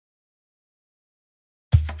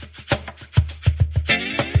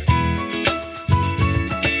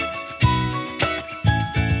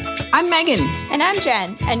I'm Megan. And I'm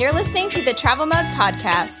Jen, and you're listening to the Travel Mug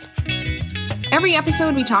Podcast. Every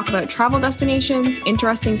episode, we talk about travel destinations,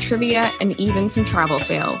 interesting trivia, and even some travel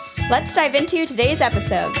fails. Let's dive into today's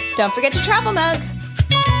episode. Don't forget to travel mug.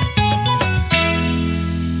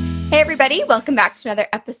 Hey, everybody. Welcome back to another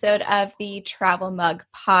episode of the Travel Mug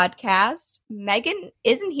Podcast. Megan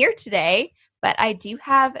isn't here today, but I do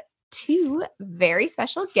have two very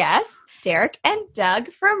special guests, Derek and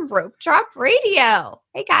Doug from Rope Drop Radio.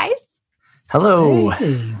 Hey, guys. Hello.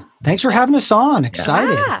 Hey, thanks for having us on.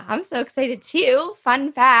 Excited. Yeah, I'm so excited too.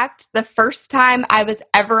 Fun fact, the first time I was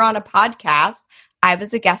ever on a podcast, I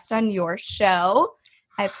was a guest on your show.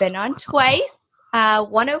 I've been on twice,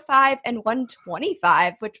 105 and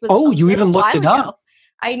 125, which was you even looked it up.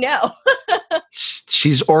 I know.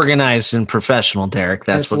 She's organized and professional, Derek.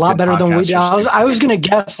 That's a lot better than we did. I was going to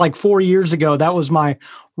guess like 4 years ago. That was my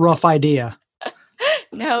rough idea.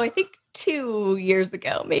 No, I think 2 years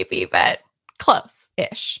ago, maybe, but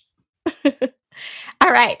close-ish.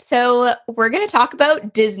 All right. So we're going to talk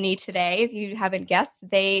about Disney today. If you haven't guessed,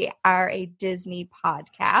 they are a Disney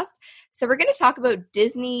podcast. So we're going to talk about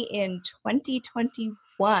Disney in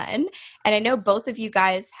 2021. And I know both of you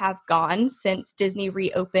guys have gone since Disney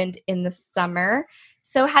reopened in the summer.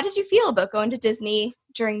 So how did you feel about going to Disney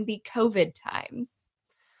during the COVID times?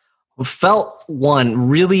 Felt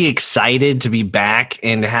really excited to be back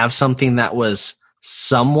and have something that was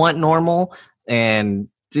somewhat normal. And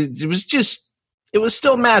it was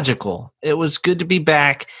still magical. It was good to be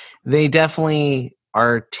back. They definitely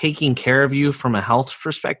are taking care of you from a health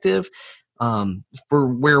perspective. For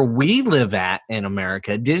where we live at in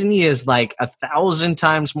America, Disney is like 1,000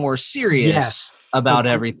 times more serious about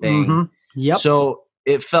everything. Mm-hmm. Yep. So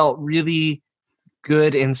it felt really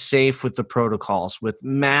good and safe with the protocols, with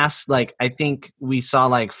masks. Like, I think we saw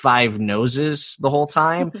like 5 noses the whole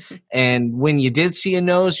time. And when you did see a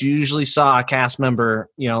nose, you usually saw a cast member,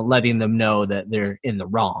 letting them know that they're in the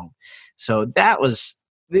wrong. So it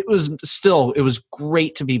was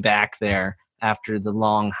great to be back there after the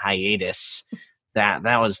long hiatus. That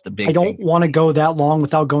was the big I don't want to go that long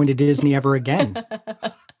without going to Disney ever again.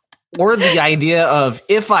 Or the idea of,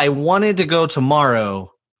 if I wanted to go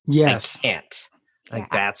tomorrow, yes, I can't.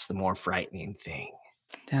 That's the more frightening thing.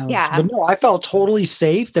 But no, I felt totally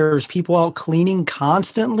safe. There's people out cleaning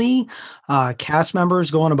constantly, cast members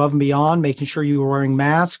going above and beyond, making sure you were wearing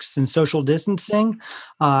masks and social distancing.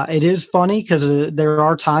 It is funny because there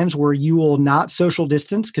are times where you will not social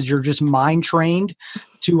distance because you're just mind trained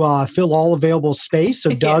to fill all available space.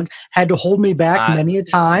 So Doug had to hold me back many a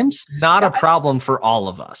times. Not a problem for all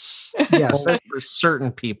of us. Yes. For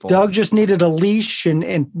certain people. Doug just needed a leash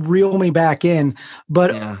and reel me back in.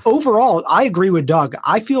 But overall, I agree with Doug.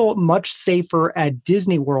 I feel much safer at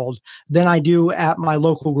Disney World than I do at my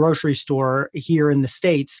local grocery store here in the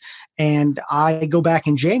States. And I go back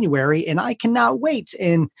in January and I cannot wait.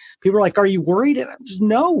 And people are like, are you worried? And I'm just,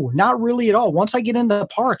 no, not really at all. Once I get into the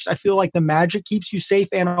parks, I feel like the magic keeps you safe,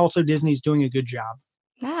 and also Disney's doing a good job.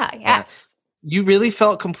 Yes. You really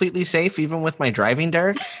felt completely safe even with my driving,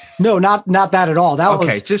 Derek? No, not that at all. That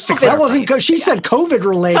was just to clarify. That wasn't. She said COVID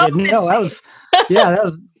related. No, that was that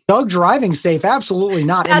was Doug driving safe. Absolutely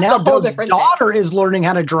not. That's and now Doug's daughter is learning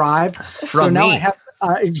how to drive. From now me. I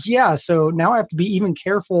have. So now I have to be even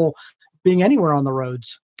careful being anywhere on the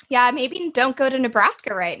roads. Yeah, maybe don't go to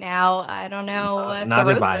Nebraska right now. I don't know. If not the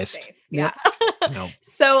roads advised. are safe. Yeah. No.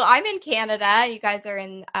 So I'm in Canada. You guys are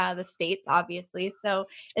in the States, obviously. So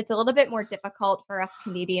it's a little bit more difficult for us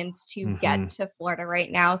Canadians to get to Florida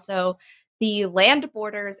right now. So the land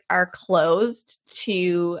borders are closed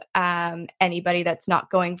to anybody that's not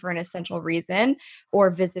going for an essential reason or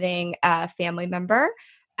visiting a family member.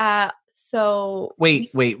 So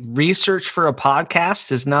wait, research for a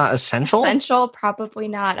podcast is not essential? Essential? Probably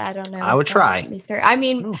not. I don't know. I would try.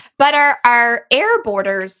 But our air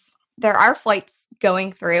borders, there are flights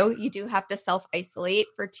going through. You do have to self-isolate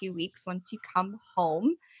for 2 weeks once you come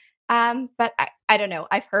home. But I don't know.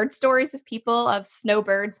 I've heard stories of people, of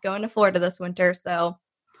snowbirds going to Florida this winter. So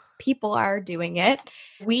people are doing it.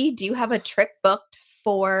 We do have a trip booked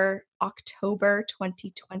for October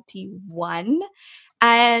 2021.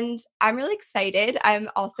 And I'm really excited. I'm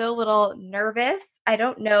also a little nervous. I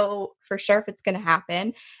don't know for sure if it's going to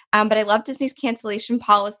happen. But I love Disney's cancellation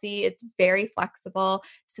policy. It's very flexible.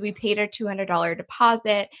 So we paid our $200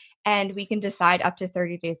 deposit and we can decide up to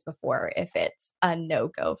 30 days before if it's a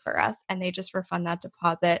no-go for us. And they just refund that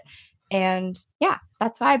deposit. And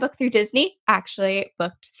that's why I booked through Disney. Actually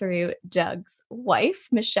booked through Doug's wife,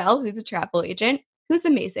 Michelle, who's a travel agent, who's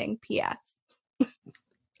amazing. P.S.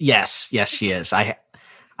 Yes, she is. I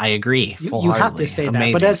I agree. You have to say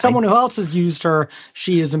that. But as someone who else has used her,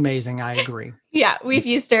 she is amazing. I agree. Yeah, we've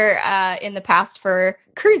used her in the past for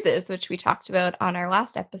cruises, which we talked about on our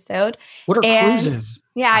last episode. What are cruises?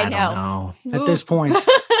 Yeah, I don't know. At this point.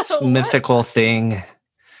 It's a mythical thing.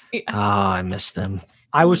 Yeah. Oh, I miss them.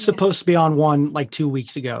 I was supposed to be on one like 2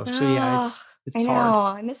 weeks ago. So yeah, it's I know.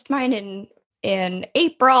 hard. I missed mine in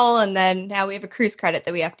April, and then now we have a cruise credit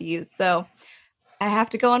that we have to use. So I have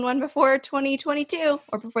to go on one before 2022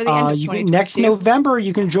 or before the end of 2022. Next November,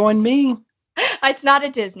 you can join me. It's not a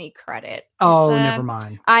Disney credit. Never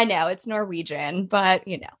mind. I know it's Norwegian, but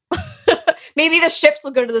maybe the ships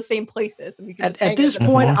will go to the same places. And we can at this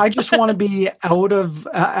point, I just want to be out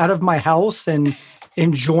of my house and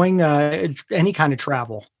enjoying any kind of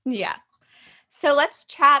travel. Yes. So let's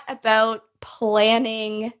chat about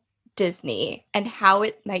planning Disney and how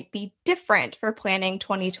it might be different for planning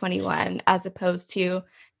 2021 as opposed to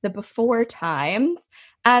the before times.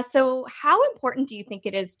 So how important do you think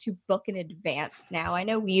it is to book in advance now? I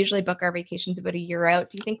know we usually book our vacations about a year out.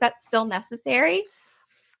 Do you think that's still necessary?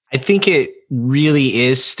 I think it really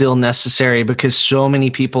is still necessary because so many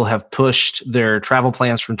people have pushed their travel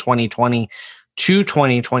plans from 2020 to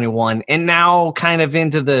 2021 and now kind of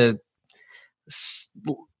into the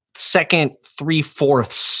second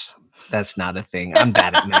 3/4. That's not a thing. I'm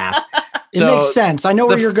bad at math. It makes sense. I know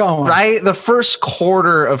where you're going. Right? The first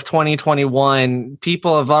quarter of 2021,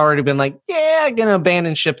 people have already been like, yeah, I'm going to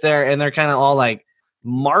abandon ship there. And they're kind of all like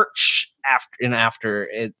March after.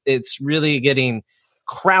 It's really getting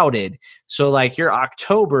crowded. So like your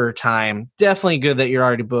October time, definitely good that you're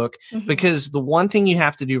already booked because the one thing you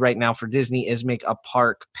have to do right now for Disney is make a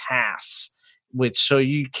park pass. So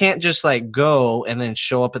you can't just like go and then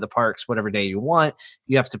show up at the parks whatever day you want.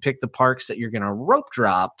 You have to pick the parks that you're going to rope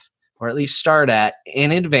drop or at least start at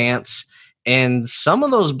in advance. And some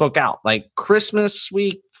of those book out like Christmas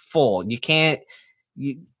week full.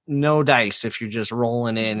 No dice if you're just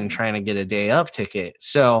rolling in and trying to get a day of ticket.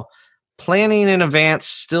 So planning in advance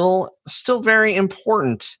still very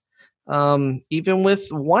important. Even with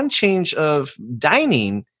one change of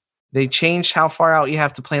dining, they changed how far out you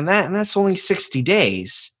have to plan that, and that's only 60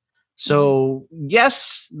 days. So,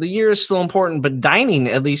 yes, the year is still important, but dining,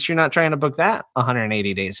 at least you're not trying to book that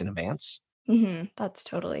 180 days in advance. That's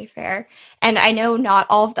totally fair. And I know not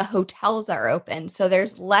all of the hotels are open, so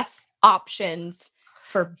there's less options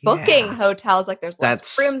for booking hotels. Like there's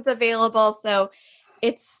less rooms available. So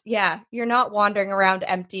you're not wandering around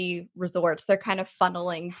empty resorts. They're kind of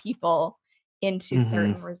funneling people into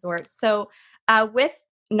certain resorts. So with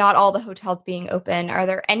not all the hotels being open, are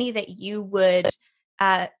there any that you would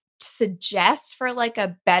suggest for like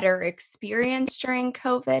a better experience during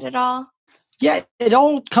COVID at all? Yeah, it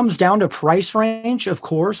all comes down to price range, of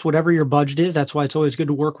course, whatever your budget is. That's why it's always good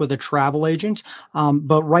to work with a travel agent.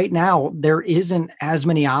 But right now, there isn't as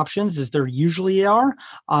many options as there usually are.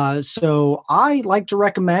 So I like to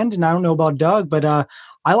recommend, and I don't know about Doug, but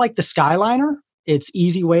I like the Skyliner. It's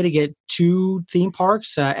easy way to get 2 theme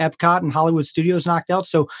parks, Epcot and Hollywood Studios knocked out.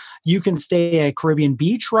 So you can stay at Caribbean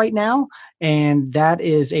Beach right now, and that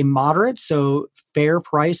is a moderate, so fair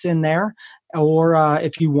price in there. Or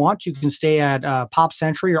if you want, you can stay at Pop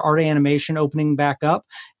Century or Art Animation opening back up,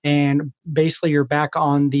 and basically you're back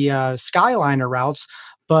on the Skyliner routes.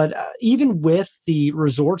 But even with the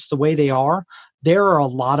resorts the way they are, there are a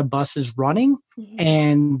lot of buses running,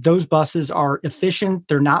 and those buses are efficient.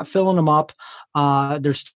 They're not filling them up.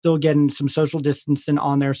 They're still getting some social distancing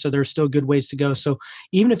on there, so there's still good ways to go. So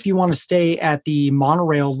even if you want to stay at the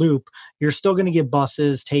monorail loop, you're still going to get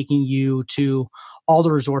buses taking you to all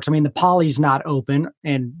the resorts. I mean, the Poly's not open,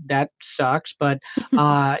 and that sucks, but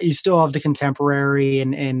you still have the Contemporary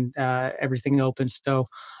and everything open. So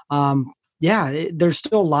there's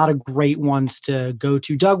still a lot of great ones to go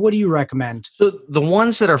to. Doug, what do you recommend? So the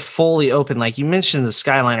ones that are fully open, like you mentioned the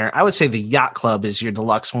Skyliner, I would say the Yacht Club is your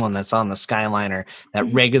deluxe one that's on the Skyliner,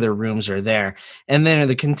 that regular rooms are there. And then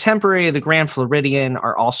the Contemporary, the Grand Floridian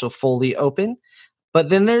are also fully open. But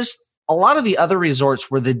then there's a lot of the other resorts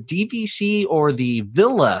where the DVC or the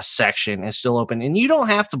villa section is still open. And you don't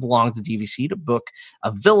have to belong to DVC to book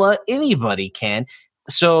a villa. Anybody can.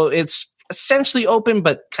 So it's essentially open,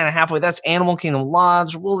 but kind of halfway. That's Animal Kingdom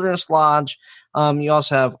Lodge, Wilderness Lodge. You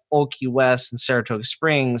also have Old Key West and Saratoga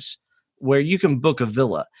Springs where you can book a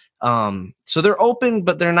villa. So they're open,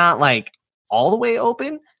 but they're not like all the way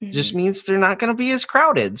open. It just means they're not going to be as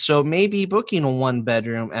crowded. So maybe booking a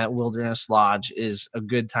 1-bedroom at Wilderness Lodge is a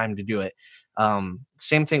good time to do it.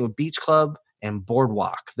 Same thing with Beach Club and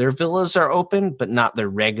Boardwalk. Their villas are open, but not their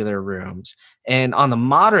regular rooms. And on the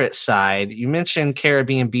moderate side, you mentioned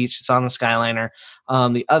Caribbean Beach. It's on the Skyliner.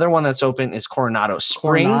 The other one that's open is Coronado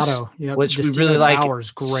Springs, which we really like.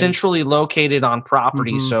 Centrally located on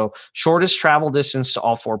property, so shortest travel distance to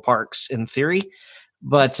all 4 parks in theory.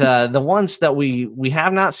 But the ones that we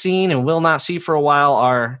have not seen and will not see for a while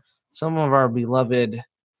are some of our beloved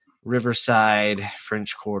Riverside,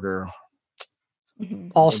 French Quarter.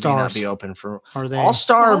 All Stars be open for. Are they? All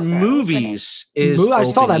Star Movies is. I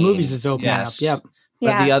saw that Movies is opening up. Yep.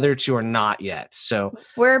 But the other 2 are not yet. So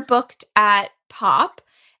we're booked at Pop.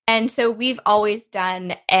 And so we've always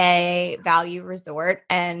done a value resort.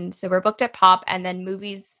 And so we're booked at Pop, and then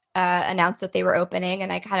Movies announced that they were opening.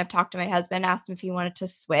 And I kind of talked to my husband, asked him if he wanted to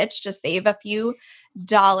switch to save a few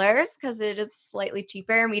dollars because it is slightly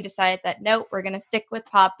cheaper. And we decided that, nope, we're going to stick with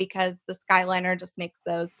Pop because the Skyliner just makes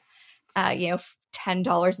those,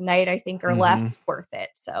 $10 a night, I think, or less worth it.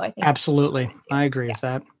 So I think absolutely, I agree with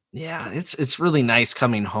that. Yeah, it's really nice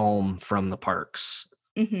coming home from the parks.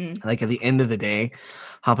 Like at the end of the day,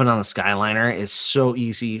 hopping on the Skyliner is so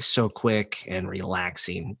easy, so quick, and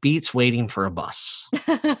relaxing. Beats waiting for a bus.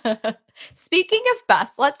 Speaking of bus,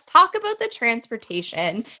 let's talk about the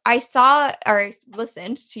transportation. I saw or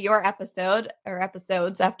listened to your episode or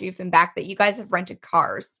episodes after you've been back that you guys have rented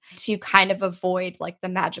cars to kind of avoid like the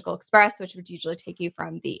Magical Express, which would usually take you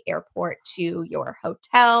from the airport to your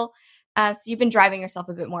hotel. So you've been driving yourself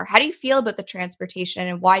a bit more. How do you feel about the transportation,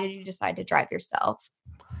 and why did you decide to drive yourself?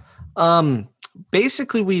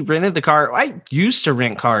 Basically, we rented the car. I used to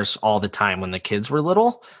rent cars all the time when the kids were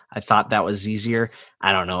little. I thought that was easier.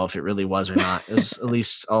 I don't know if it really was or not. It was at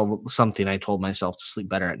least something I told myself to sleep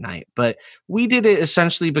better at night. But we did it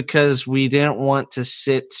essentially because we didn't want to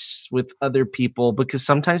sit with other people, because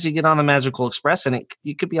sometimes you get on the Magical Express and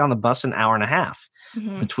you could be on the bus an hour and a half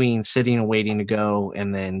between sitting and waiting to go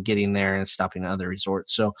and then getting there and stopping at other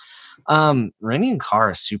resorts. So renting a car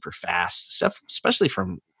is super fast, especially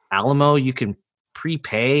from Alamo. You can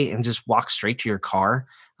prepay and just walk straight to your car.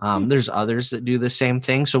 There's others that do the same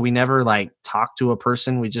thing. So we never talked to a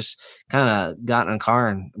person. We just kind of got in a car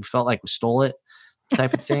and we felt like we stole it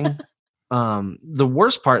type of thing. The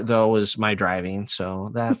worst part though was my driving.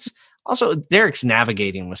 So that's also Derek's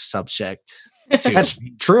navigating was subject to. That's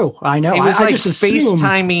true. I know. He was I just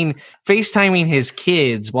FaceTiming his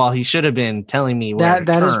kids while he should have been telling me where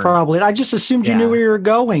that is probably it. I just assumed you knew where you were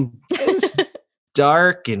going.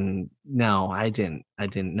 Dark and no, I didn't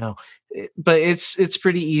know, but it's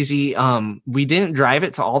pretty easy. We didn't drive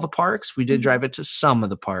it to all the parks. We did drive it to some of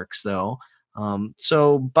the parks though.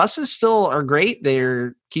 So buses still are great.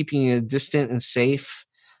 They're keeping you distant and safe.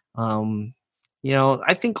 I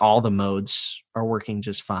think all the modes are working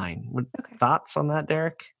just fine. Thoughts on that,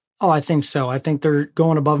 Derek? Oh, I think so. I think they're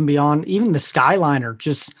going above and beyond. Even the Skyliner,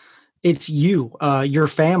 it's you, your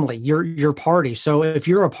family, your party. So if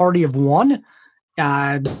you're a party of one,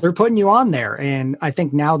 they're putting you on there. And I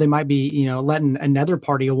think now they might be, letting another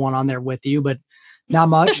party of one on there with you, but not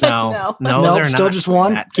much. No, they're still just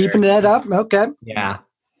one, keeping it up. Okay. Yeah.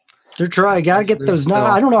 They're trying. Got to get those.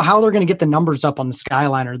 I don't know how they're going to get the numbers up on the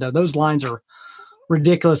Skyliner, though. Those lines are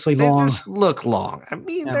ridiculously long. They just look long. I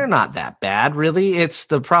mean, they're not that bad, really.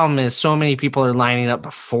 The problem is so many people are lining up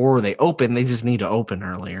before they open. They just need to open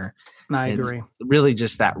earlier. I agree. Really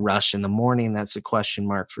just that rush in the morning. That's a question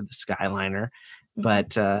mark for the Skyliner.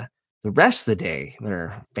 But the rest of the day,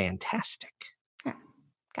 they're fantastic.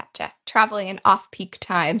 Gotcha. Traveling in off-peak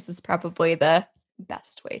times is probably the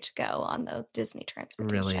best way to go on the Disney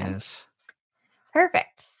transportation. It really is.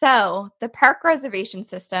 Perfect. So the park reservation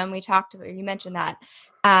system, you mentioned that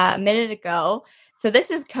a minute ago. So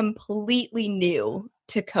this is completely new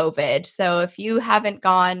to COVID. So if you haven't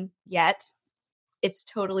gone yet, it's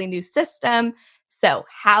totally new system. So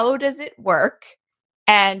how does it work?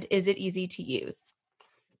 And is it easy to use?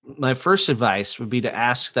 My first advice would be to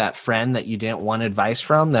ask that friend that you didn't want advice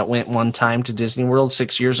from that went one time to Disney World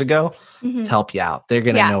 6 years ago to help you out. They're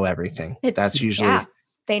going to know everything. That's usually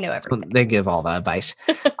they know everything. They give all the advice.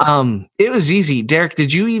 It was easy. Derek,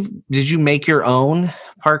 did you make your own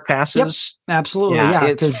park passes? Yep, absolutely. Yeah,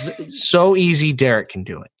 it's so easy. Derek can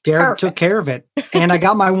do it. Derek took care of it, and I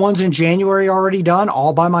got my ones in January already done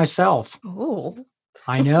all by myself. Oh,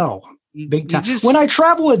 I know. Big time. When I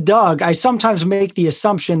travel with Doug, I sometimes make the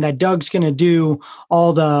assumption that Doug's going to do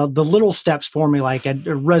all the little steps for me, like at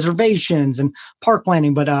reservations and park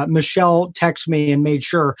planning. But Michelle texted me and made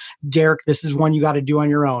sure, Derek, this is one you got to do on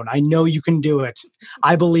your own. I know you can do it.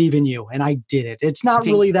 I believe in you. And I did it. It's not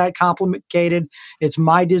really that complicated. It's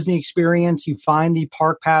my Disney experience. You find the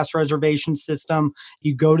park pass reservation system.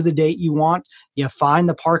 You go to the date you want. You find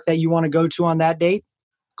the park that you want to go to on that date.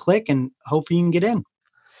 Click and hopefully you can get in.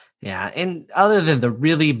 Yeah, and other than the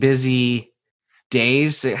really busy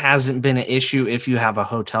days, it hasn't been an issue if you have a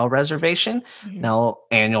hotel reservation. Mm-hmm. Now,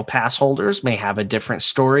 annual pass holders may have a different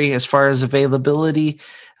story as far as availability,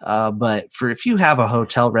 but if you have a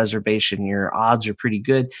hotel reservation, your odds are pretty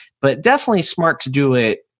good. But definitely smart to do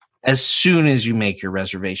it as soon as you make your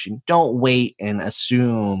reservation. Don't wait and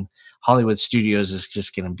assume Hollywood Studios is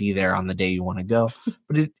just going to be there on the day you want to go.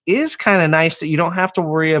 But it is kind of nice that you don't have to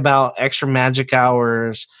worry about extra magic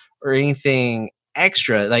hours or anything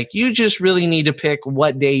extra. Like, you just really need to pick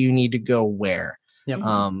what day you need to go where. Yep.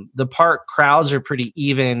 The park crowds are pretty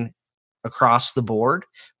even across the board.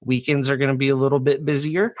 Weekends are going to be a little bit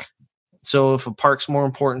busier. So if a park's more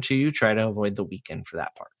important to you, try to avoid the weekend for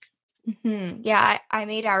that park. Mm-hmm. Yeah, I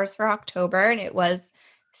made ours for October and it was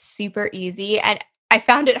super easy. And I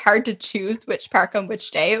found it hard to choose which park on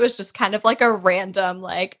which day. It was just kind of like a random,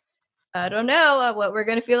 like, I don't know what we're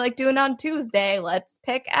going to feel like doing on Tuesday. Let's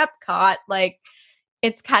pick Epcot. Like,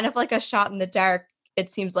 it's kind of like a shot in the dark. It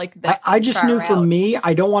seems like this. I just knew for me,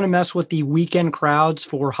 I don't want to mess with the weekend crowds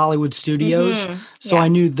for Hollywood Studios. Mm-hmm. So I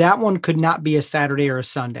knew that one could not be a Saturday or a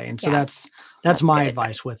Sunday. And so that's my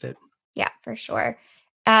advice with it. Yeah, for sure.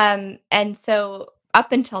 And so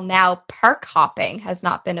up until now, park hopping has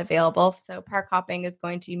not been available. So park hopping is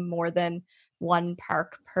going to be more than one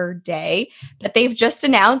park per day, but they've just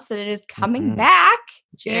announced that it is coming back.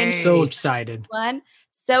 January. So excited.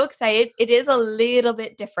 So excited. It is a little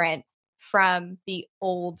bit different from the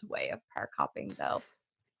old way of park hopping, though.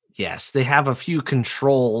 Yes, they have a few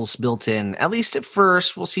controls built in, at least at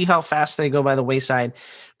first. We'll see how fast they go by the wayside.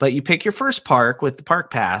 But you pick your first park with the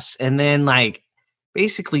park pass, and then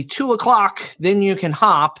basically 2:00, then you can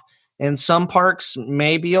hop. And some parks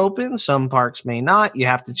may be open, some parks may not. You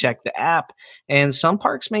have to check the app. And some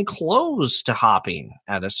parks may close to hopping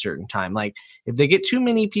at a certain time. Like, if they get too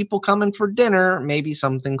many people coming for dinner, maybe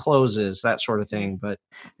something closes, that sort of thing. But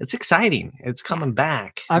it's exciting. It's coming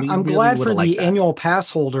back. I'm really glad for the annual pass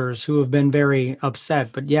holders who have been very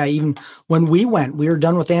upset. But yeah, even when we were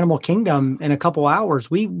done with Animal Kingdom in a couple hours.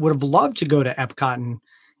 We would have loved to go to Epcot and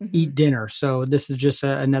eat dinner. So this is just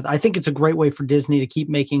another, I think it's a great way for Disney to keep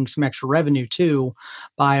making some extra revenue too,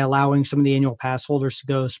 by allowing some of the annual pass holders to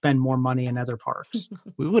go spend more money in other parks.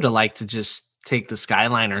 We would have liked to just take the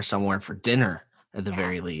Skyliner somewhere for dinner at the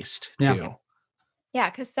very least too. Yeah,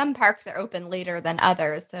 because some parks are open later than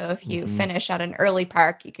others. So if you finish at an early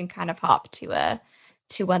park, you can kind of hop to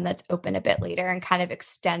one that's open a bit later and kind of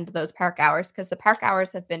extend those park hours, because the park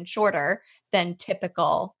hours have been shorter than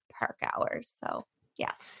typical park hours. So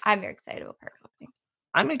yes, I'm very excited about park hopping.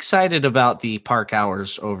 I'm excited about the park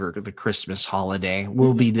hours over the Christmas holiday.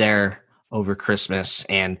 We'll be there over Christmas,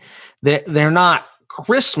 and they're not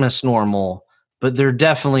Christmas normal, but they're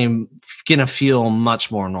definitely going to feel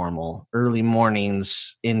much more normal. Early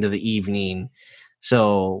mornings into the evening.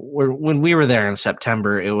 So when we were there in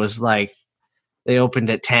September, it was like they opened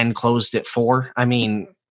at 10, closed at 4. I mean,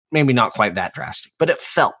 maybe not quite that drastic, but it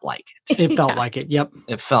felt like it. It felt like it. Yep.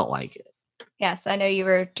 It felt like it. Yes, I know you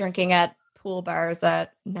were drinking at pool bars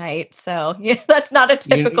at night, so that's not a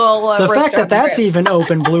typical. The fact that that's even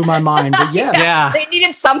open blew my mind. But yes. They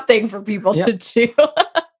needed something for people to do.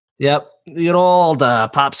 Yep, the old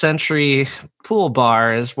Pop Century pool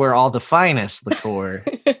bar is where all the finest liqueur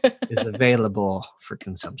is available for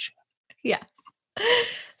consumption. Yes.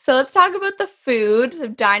 So let's talk about the food. So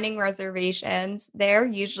dining reservations, you're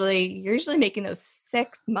usually making those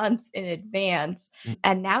 6 months in advance,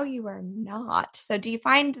 and now you are not. So do you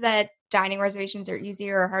find that dining reservations are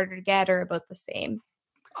easier or harder to get, or about the same?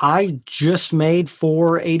 I just made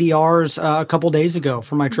 4 ADRs a couple days ago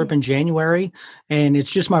for my trip in January, and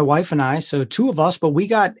it's just my wife and I. So 2 of us, but we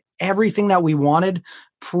got everything that we wanted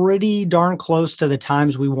pretty darn close to the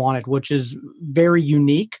times we wanted, which is very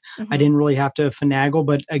unique. I didn't really have to finagle,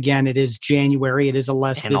 but again, it is January. It is a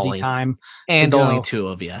less busy time. And only 2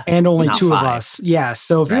 of you. And only 2 of us. Yes.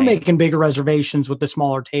 So if you're making bigger reservations with the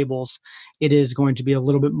smaller tables, it is going to be a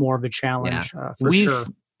little bit more of a challenge for sure.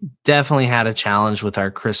 Definitely had a challenge with our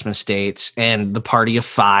Christmas dates, and the party of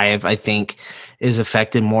 5, I think, is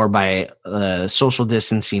affected more by social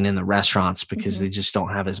distancing in the restaurants because they just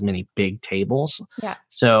don't have as many big tables. Yeah.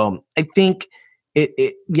 So I think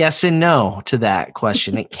yes and no to that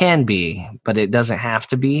question. It can be, but it doesn't have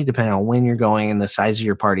to be, depending on when you're going and the size of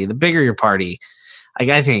your party. The bigger your party, like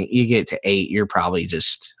I think you get to 8, you're probably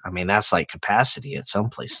just, I mean, that's like capacity at some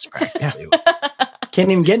places practically. Can't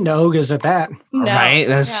even get into Oga's at that. No. Right?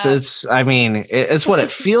 It's, I mean, it's what it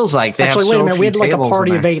feels like. They Actually, have wait so a minute. We had like a tables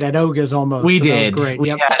party in of there. 8 at Oga's almost. We so did. That was great. We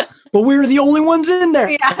Yep. had- But we were the only ones in there.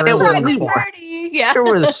 Yeah, It was private wonderful. party. Yeah. there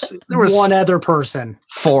was one other person.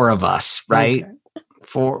 4 of us, right? Okay.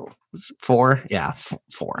 4? Yeah,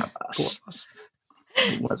 4 of us. Four of us.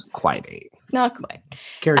 It wasn't quite 8. Not quite.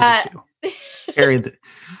 Carry the 2. Carry the,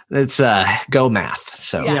 it's go math.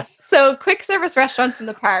 So Yeah. So quick service restaurants in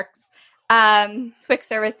the parks. Quick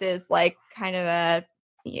service is like kind of a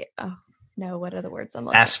what are the words I'm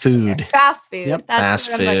looking fast for? food. Fast food. Yep. That's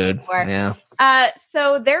Fast what I'm looking food. for. Yeah.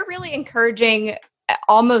 So they're really encouraging,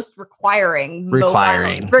 almost requiring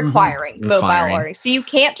Requiring. mobile ordering. So you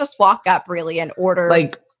can't just walk up really and order.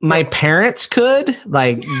 Like my parents could,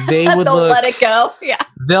 like they would they'll look, let it go. Yeah.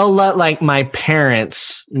 they'll let like my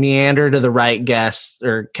parents meander to the right guest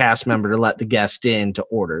or cast member to let the guest in to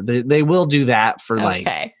order. They will do that for like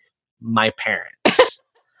Okay. my parents.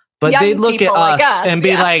 But Young they look at people like us us, and be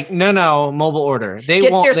yeah. like, no, mobile order. They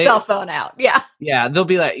Get won't. your they- cell phone out. Yeah. Yeah, they'll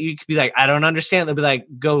be like, you could be like, I don't understand. They'll be like,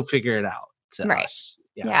 go figure it out. To Right. us.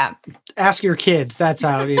 Yeah. Ask your kids. That's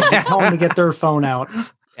how it is. You tell them to get their phone out.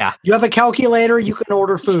 Yeah. You have a calculator. You can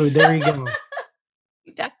order food. There you go.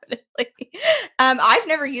 Definitely. I've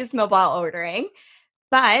never used mobile ordering,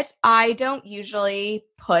 but I don't usually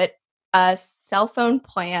put a cell phone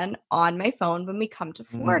plan on my phone when we come to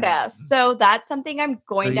Florida. So that's something I'm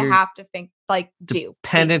going to you're have to think do.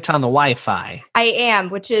 Dependent on the Wi-Fi. I am,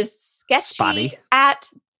 which is sketchy Spotty. at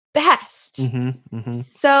best. Mm-hmm.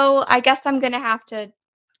 So I guess I'm going to have to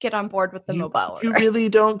get on board with the mobile You order. really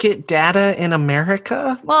don't get data in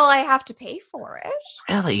America? Well, I have to pay for it.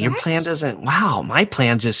 Really? Your Correct. plan doesn't? Wow, my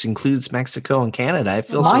plan just includes Mexico and Canada. I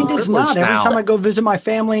feel Mine so does not. privileged Every now. time I go visit my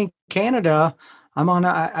family in Canada,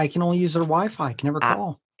 I can only use their Wi-Fi. I can never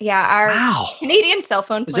call. Yeah, our Wow. Canadian cell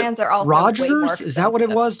phone Is it plans are also way more Rogers? Is that what it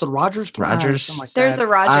expensive. was? The Rogers plan? Rogers? Something like There's that. a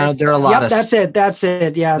Rogers. there are a plan. lot Yep, of that's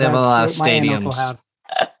it. Yeah, they have a that's lot of what my aunt and uncle stadiums.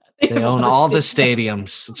 have. They own all the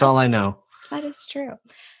stadiums. That's all I know. That is true.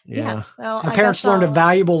 Yeah. Yeah. So My I parents guess learned a I'll-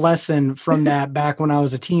 valuable lesson from that back when I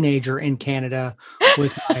was a teenager in Canada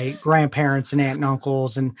with my grandparents and aunt and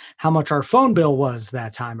uncles and how much our phone bill was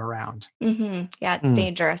that time around. Mhm. Yeah, it's Hmm.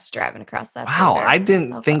 dangerous driving across that. Wow, border I with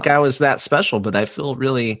didn't cell think phone. I was that special, but I feel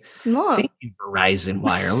really No. thank you, Verizon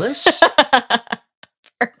Wireless.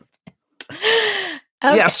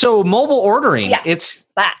 Okay, Yeah, so mobile ordering, Yeah. it's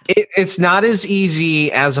that. it's not as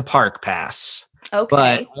easy as a park pass. Okay.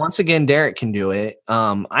 But once again, Derek can do it.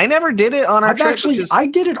 I never did it on our trip because I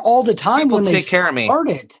did it all the time people when they take care of me.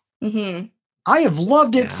 started. hmm I have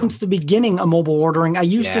loved it Yeah. since the beginning of mobile ordering. I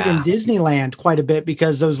used it in Yeah. Disneyland quite a bit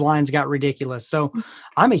because those lines got ridiculous. So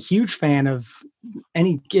I'm a huge fan of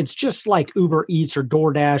it's just like Uber Eats or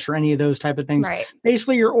DoorDash or any of those type of things. Right.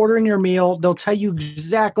 Basically, you're ordering your meal. They'll tell you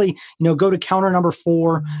exactly, go to counter number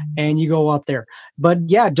 4 and you go up there. But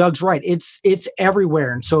yeah, Doug's right. It's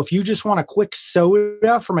everywhere. And so if you just want a quick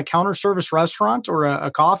soda from a counter service restaurant or a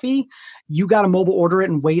coffee, you got to mobile order it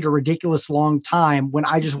and wait a ridiculous long time when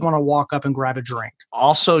I just want to walk up and grab a drink.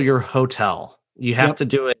 Also, your hotel. You have Yep. to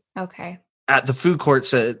do it Okay. at the food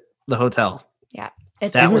courts at the hotel.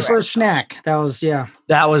 It's That Even was- for everywhere. a snack. That was, yeah.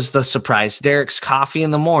 That was the surprise. Derek's coffee in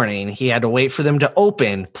the morning. He had to wait for them to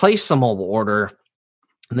open, place the mobile order,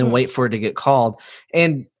 and then wait for it to get called.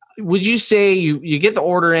 And would you say you get the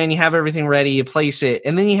order in, you have everything ready, you place it,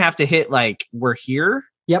 and then you have to hit like, we're here,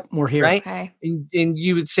 Yep, we're here. right? Okay. And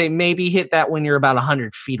you would say maybe hit that when you're about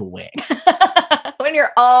 100 feet away. When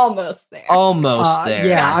you're almost there. Almost there.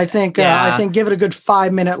 Yeah, I think Yeah. I think give it a good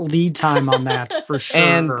 5-minute lead time on that for sure.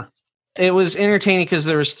 And it was entertaining because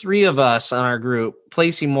there was 3 of us on our group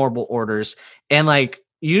placing mobile orders, and like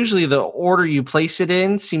usually the order you place it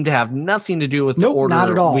in seemed to have nothing to do with the Nope, order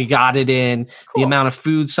not at all. we got it in, the Cool. amount of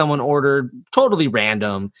food someone ordered, totally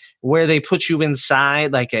random. Where they put you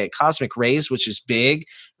inside, like at Cosmic Rays, which is big,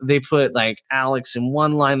 they put like Alex in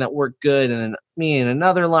one line that worked good, and then me in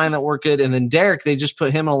another line that worked good, and then Derek, they just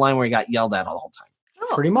put him in a line where he got yelled at all the whole time.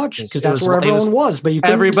 Oh, pretty much It because that's was- where it everyone was- was. But you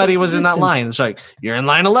couldn't Everybody social was in that distance. line. It's like, you're in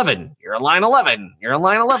line 11, you're in line 11, you're in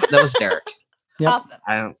line 11. That was Derek. Yep. Awesome.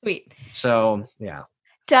 I don't, Sweet. so yeah.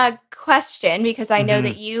 Doug, question, because I know Mhm.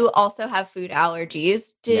 that you also have food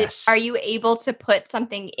allergies. Yes. Are you able to put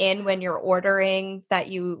something in when you're ordering that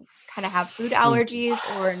you kind of have food allergies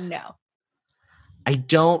or no? I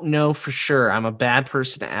don't know for sure. I'm a bad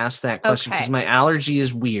person to ask that question because my allergy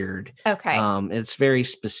is weird. Okay. It's very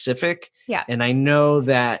specific. Yeah. And I know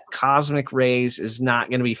that Cosmic Rays is not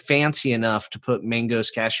going to be fancy enough to put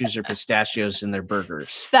mangoes, cashews, or pistachios in their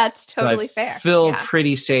burgers. That's totally fair. I feel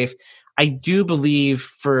pretty safe. I do believe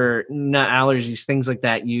for nut allergies, things like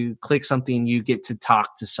that, you click something, you get to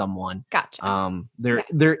talk to someone. Gotcha.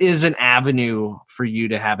 There is an avenue for you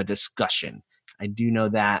to have a discussion. I do know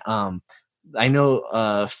that. I know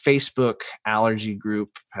Facebook allergy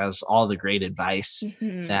group has all the great advice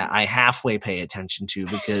that I halfway pay attention to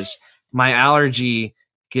because my allergy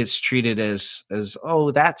gets treated as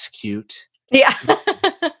oh, that's cute. Yeah.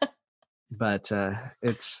 but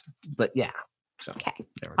yeah. So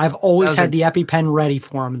I've always had the EpiPen ready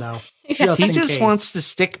for him though. He just wants to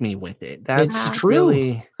stick me with it. That's true.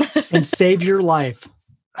 Really... and save your life.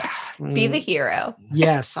 Be the hero.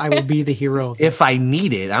 Yes, I will be the hero. If I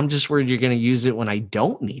need it, I'm just worried you're going to use it when I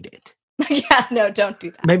don't need it. Yeah, no, don't do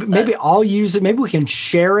that. Maybe I'll use it. Maybe we can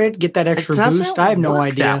share it, get that extra boost. I have no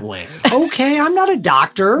idea. That way. Okay, I'm not a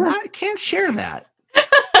doctor. I can't share that.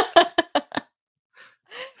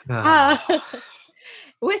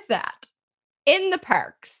 With that, in the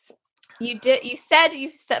parks, you said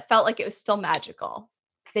felt like it was still magical.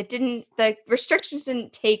 The restrictions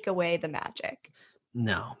didn't take away the magic.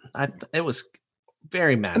 No, it was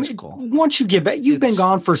very magical. I mean, once you get back, you've been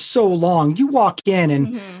gone for so long. You walk in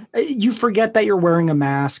and you forget that you're wearing a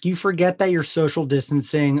mask. You forget that you're social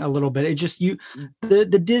distancing a little bit. It just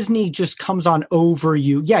the Disney just comes on over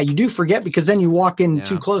you. Yeah, you do forget because then you walk in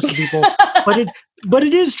too close to people. But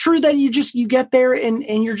it is true that you get there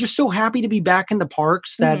and you're just so happy to be back in the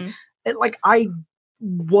parks that I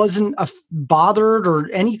wasn't bothered or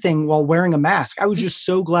anything while wearing a mask. I was just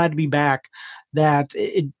so glad to be back that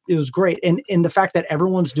it was great. And the fact that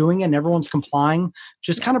everyone's doing it and everyone's complying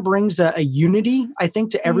just kind of brings a unity, I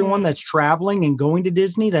think, to everyone that's traveling and going to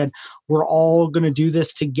Disney, that we're all going to do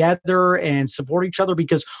this together and support each other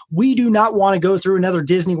because we do not want to go through another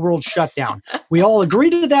Disney World shutdown. We all agree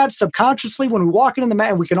to that subconsciously when we walk into the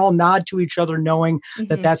mat, and we can all nod to each other knowing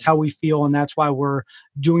that that's how we feel. And that's why we're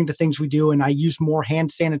doing the things we do. And I used more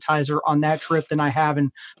hand sanitizer on that trip than I have in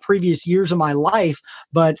previous years of my life,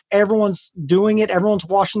 but everyone's doing it. Everyone's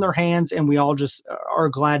washing their hands, and we all just are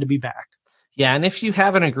glad to be back. Yeah, and if you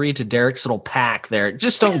haven't agreed to Derek's little pack there,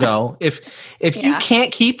 just don't go. If you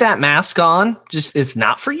can't keep that mask on, it's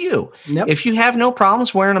not for you. Yep. If you have no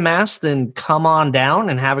problems wearing a mask, then come on down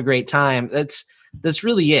and have a great time. That's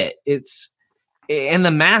really it. And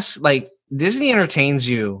the mask, like Disney entertains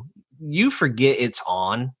you. You forget it's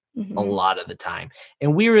on a lot of the time.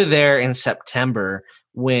 And we were there in September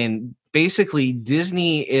when basically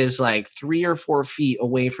Disney is like 3 or 4 feet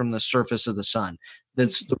away from the surface of the sun.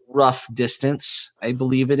 That's the rough distance, I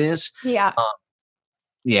believe it is. Yeah.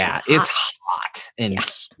 It's hot and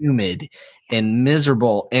humid and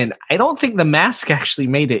miserable. And I don't think the mask actually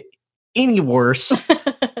made it any worse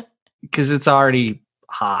because it's already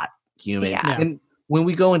hot, humid. Yeah. And when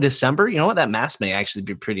we go in December, you know what? That mask may actually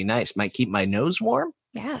be pretty nice. Might keep my nose warm.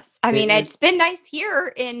 Yes. I mean, it's been nice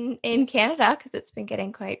here in Canada because it's been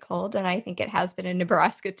getting quite cold, and I think it has been in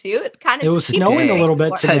Nebraska too. It was snowing a little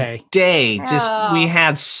bit today. We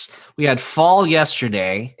had fall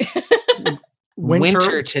yesterday,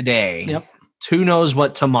 winter today. Yep. Who knows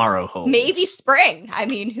what tomorrow holds? Maybe spring. I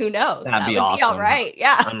mean, who knows? That'd be awesome. All right.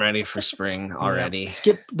 Yeah. I'm ready for spring already.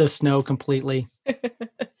 Skip the snow completely.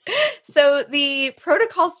 So the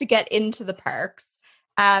protocols to get into the parks.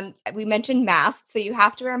 We mentioned masks, so you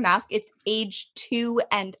have to wear a mask. It's age 2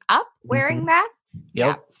 and up wearing masks.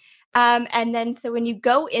 Yep. Yeah. And then so when you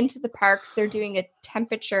go into the parks, they're doing a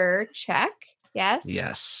temperature check. Yes.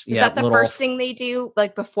 Yes. Is that the first thing they do,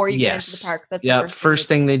 like before you get into the parks? That's the first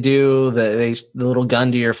thing they do. The little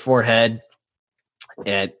gun to your forehead.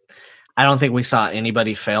 I don't think we saw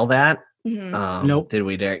anybody fail that. Nope. Did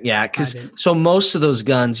we, Derek? Yeah, because so most of those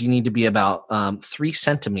guns, you need to be about 3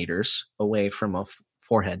 centimeters away from a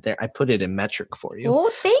forehead. There, I put it in metric for you. Oh,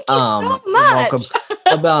 thank you so much. Welcome.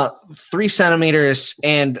 About 3 centimeters,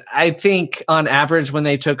 and I think on average, when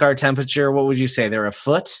they took our temperature, what would you say? They're a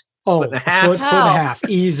foot? Oh, foot and a half. Foot and a half,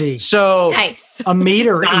 easy. So nice. A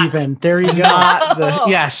meter even. There you go.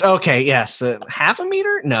 Yes. Okay. Yes. Half a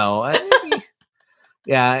meter? No.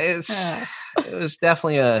 Yeah. It was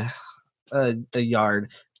definitely a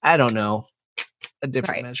yard. I don't know. A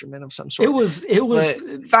different measurement of some sort. It was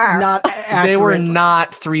not accurate. They were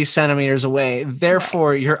not 3 centimeters away.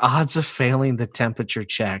 Therefore, your odds of failing the temperature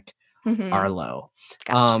check are low.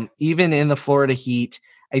 Gotcha. Even in the Florida heat,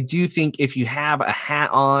 I do think if you have a hat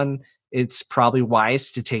on, it's probably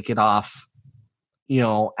wise to take it off,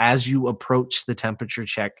 as you approach the temperature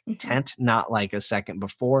check tent, not like a second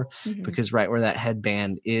before, because right where that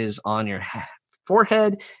headband is on your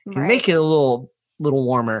forehead can make it a little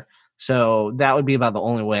warmer. So that would be about the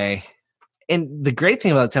only way. And the great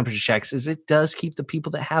thing about the temperature checks is it does keep the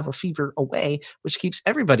people that have a fever away, which keeps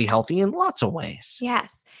everybody healthy in lots of ways.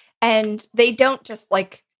 Yes. And they don't just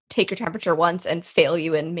like take your temperature once and fail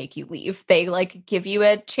you and make you leave. They like give you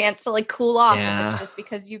a chance to like cool off if it's just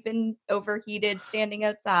because you've been overheated standing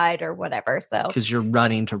outside or whatever. So because you're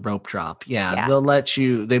running to rope drop. They'll let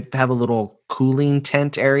you, they have a little cooling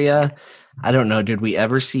tent area. I don't know. Did we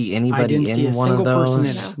ever see anybody in one of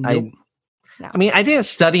those? Nope. I mean, I didn't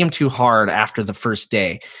study them too hard after the first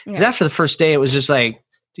day. Because after the first day, it was just like,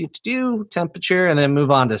 do temperature and then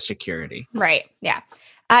move on to security. Right. Yeah.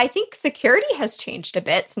 I think security has changed a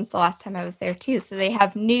bit since the last time I was there too. So they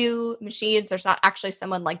have new machines. There's not actually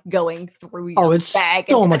someone like going through your bag.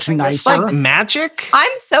 So much nicer. It's like magic.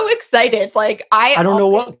 I'm so excited. Like I don't know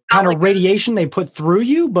what kind of radiation they put through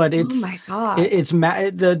you, but it's oh my God. It's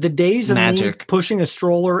the days of magic. Me pushing a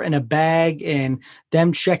stroller and a bag and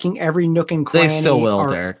them checking every nook and cranny. They still will,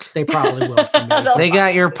 Derek. They probably will. For me. They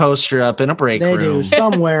got your poster up in a break room. They do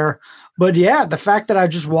somewhere. But yeah, the fact that I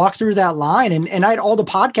just walked through that line and I had all the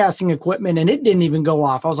podcasting equipment and it didn't even go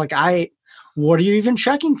off. I was like, what are you even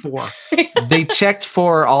checking for? They checked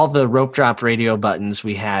for all the rope drop radio buttons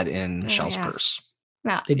we had in Shell's purse.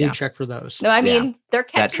 No. They did check for those. No, I mean, they're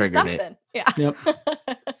catching that triggered something. It. Yeah. Yep.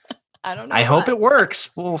 I don't know. I hope it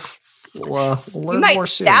works. We'll learn you might more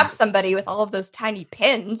soon. stab somebody with all of those tiny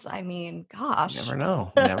pins. I mean, gosh. You never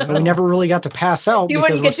know. We never really got to pass out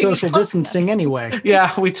because we're social distancing anyway.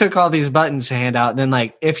 Yeah, we took all these buttons to hand out. And then,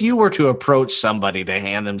 like, if you were to approach somebody to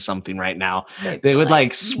hand them something right now, they would,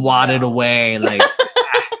 like, swat it away. Like,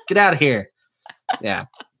 get out of here. Yeah,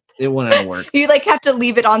 it wouldn't work. You, like, have to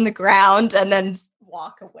leave it on the ground and then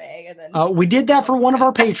walk away. And then we did that for one of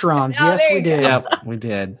our patrons. Yes, we did. Yep, we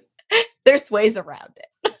did. There's ways around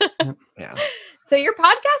it. Yeah. So your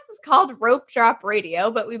podcast is called Rope Drop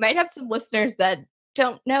Radio, but we might have some listeners that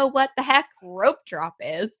don't know what the heck rope drop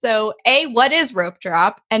is. So A, what is rope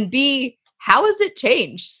drop? And B, how has it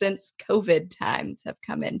changed since COVID times have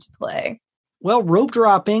come into play? Well, rope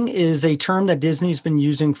dropping is a term that Disney's been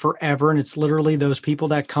using forever, and it's literally those people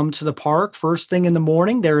that come to the park first thing in the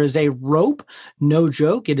morning. There is a rope, no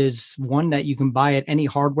joke. It is one that you can buy at any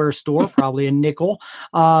hardware store, probably a nickel.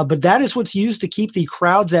 But that is what's used to keep the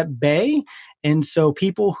crowds at bay. And so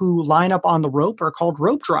people who line up on the rope are called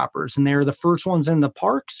rope droppers, and they're the first ones in the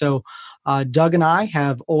park. So Doug and I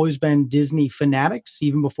have always been Disney fanatics,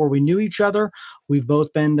 even before we knew each other. We've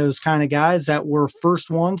both been those kind of guys that were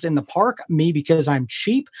first ones in the park. Me, because I'm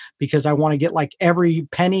cheap, because I want to get like every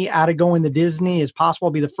penny out of going to Disney as possible.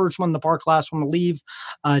 I'll be the first one in the park, last one to leave.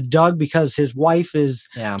 Doug, because his wife is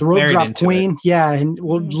the rope drop queen. Yeah, and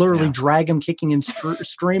we'll literally drag him kicking and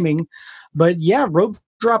screaming. But yeah, rope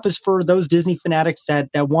drop is for those Disney fanatics that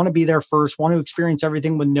want to be there first, want to experience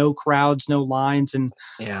everything with no crowds, no lines. And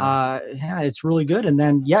it's really good. And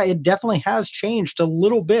then, it definitely has changed a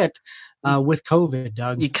little bit with COVID,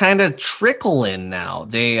 Doug. You kind of trickle in now.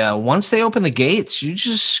 They once they open the gates, you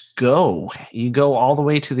just go. You go all the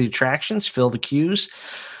way to the attractions, fill the queues.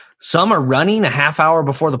 Some are running a half hour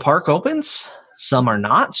before the park opens. Some are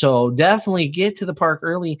not. So definitely get to the park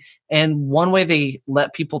early. And one way they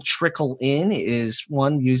let people trickle in is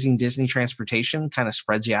using Disney transportation kind of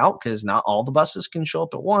spreads you out because not all the buses can show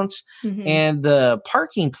up at once. Mm-hmm. And the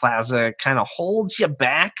parking plaza kind of holds you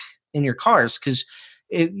back in your cars because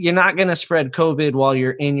you're not going to spread COVID while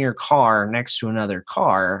you're in your car next to another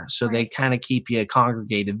car. So they kind of keep you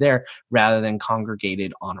congregated there rather than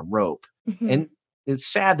congregated on a rope. Mm-hmm. And it's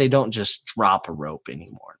sad they don't just drop a rope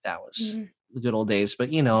anymore. That was the good old days.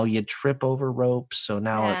 But, you trip over ropes. So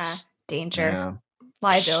now it's danger,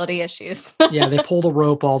 liability issues. They pull the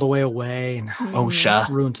rope all the way away. And OSHA.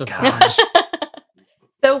 Ruins the fun.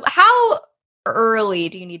 So how early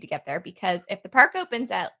do you need to get there? Because if the park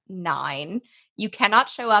opens at 9, you cannot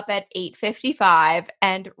show up at 8:55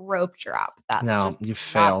 and rope drop. That's just you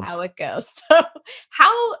failed. Not how it goes. So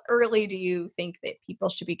how early do you think that people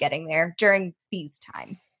should be getting there during these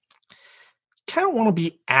times? Kind of want to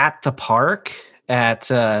be at the park at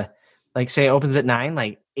say it opens at 9,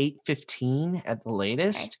 like 8:15 at the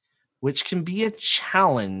latest, which can be a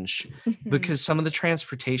challenge because some of the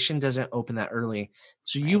transportation doesn't open that early.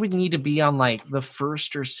 So you would need to be on like the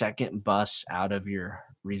first or second bus out of your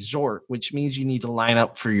resort, which means you need to line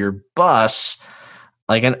up for your bus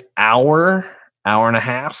like an hour and a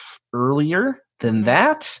half earlier than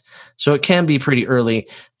that. So it can be pretty early.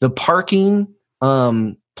 The parking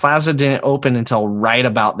Plaza didn't open until right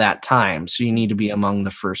about that time. So you need to be among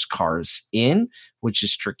the first cars in, which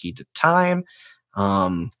is tricky to time.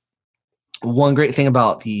 One great thing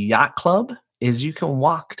about the Yacht Club is you can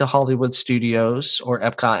walk to Hollywood Studios or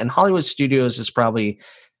Epcot, and Hollywood Studios is probably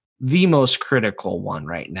the most critical one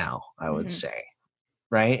right now, I would say.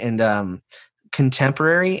 Right. And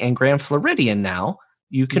Contemporary and Grand Floridian now,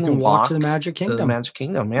 you can walk to the Magic Kingdom. To the Magic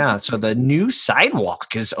Kingdom, yeah. So the new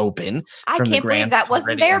sidewalk is open. I can't believe that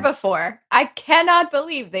wasn't there before. I cannot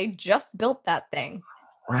believe they just built that thing.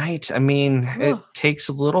 Right. I mean, it takes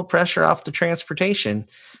a little pressure off the transportation.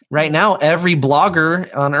 Right now, every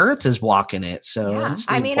blogger on Earth is walking it. So that's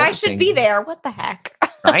I should be there. What the heck?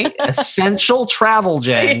 Right? Essential travel,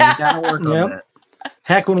 Jen. You got to work on that.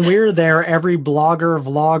 Heck, when we were there, every blogger,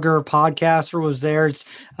 vlogger, podcaster was there. It's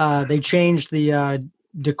they changed the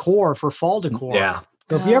decor for fall decor. Yeah.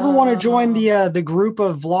 So if you ever want to join the group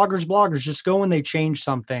of bloggers, just go when they change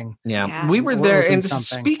something. Yeah. We were there, and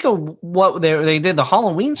speak of what they did the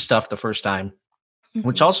Halloween stuff the first time,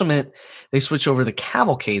 which also meant they switched over the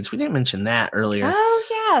cavalcades. We didn't mention that earlier. Oh,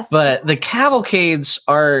 yes. But the cavalcades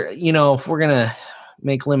are, if we're going to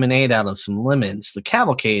make lemonade out of some lemons, the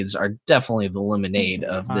cavalcades are definitely the lemonade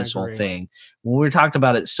of this whole thing. When we talked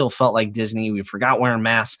about it, still felt like Disney. We forgot wearing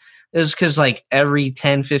masks. It was because like every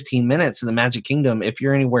 10, 15 minutes in the Magic Kingdom, if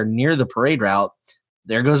you're anywhere near the parade route,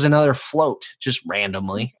 there goes another float just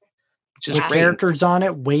randomly. Just characters on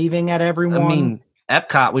it waving at everyone. I mean,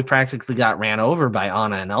 Epcot, we practically got ran over by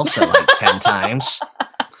Anna and Elsa like 10 times.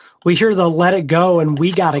 We hear the let it go and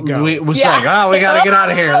we got to go. We got to get out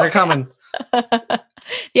of here. They're coming.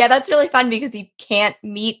 Yeah, that's really fun because you can't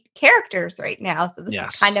meet characters right now. So this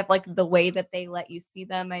is kind of like the way that they let you see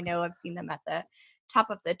them. I know I've seen them at the top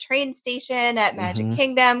of the train station at Magic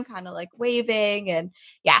Kingdom, kind of like waving, and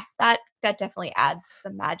that definitely adds the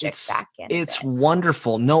magic back in. It's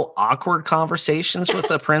wonderful. No awkward conversations with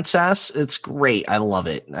the princess. It's great. I love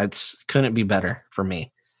it. Couldn't be better for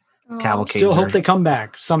me. Cavalcades. Still hope they come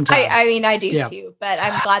back sometime. I mean, I do too, but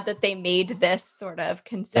I'm glad that they made this sort of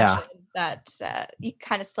concession that you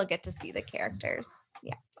kind of still get to see the characters.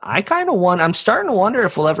 Yeah. I'm starting to wonder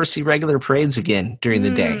if we'll ever see regular parades again during the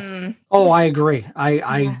day. Oh, I agree.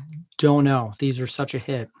 I don't know. These are such a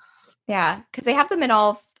hit. Yeah, because they have them in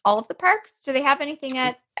all of the parks. Do they have anything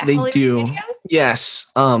at Hollywood Studios? Yes.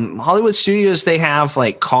 Hollywood Studios, they have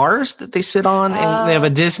like cars that they sit on, and they have a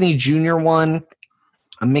Disney Junior one,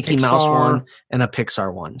 a Mickey Mouse one, and a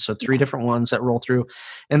Pixar one. So 3 different ones that roll through.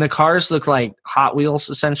 And the cars look like Hot Wheels,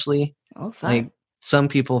 essentially. Oh, fun. Like, some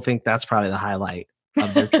people think that's probably the highlight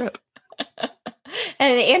of their trip.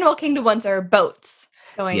 And the Animal Kingdom ones are boats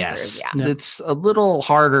going through. It's a little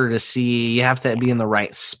harder to see. You have to be in the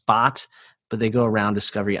right spot, but they go around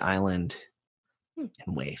Discovery Island and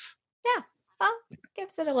wave. Yeah, well, it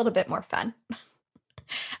gives it a little bit more fun.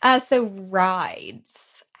 So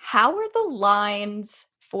rides. How are the lines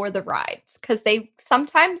for the rides? Because they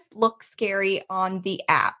sometimes look scary on the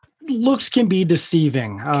app. Looks can be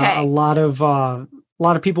deceiving. A lot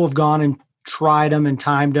of people have gone and tried them and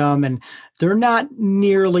timed them, and they're not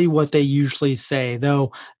nearly what they usually say,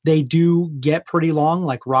 though they do get pretty long,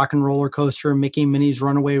 like Rock and Roller Coaster, Mickey and Minnie's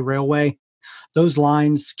Runaway Railway. Those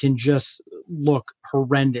lines can just look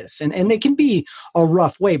horrendous, and they can be a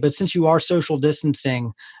rough way, but since you are social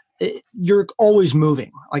distancing, you're always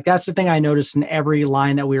moving. Like, that's the thing I noticed in every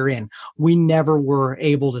line that we were in. We never were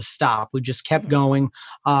able to stop. We just kept going.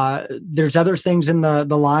 There's other things in the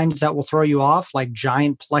lines that will throw you off, like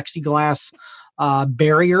giant plexiglass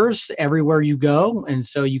barriers everywhere you go. And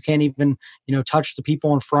so you can't even, touch the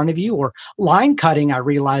people in front of you. Or line cutting, I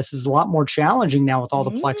realize, is a lot more challenging now with all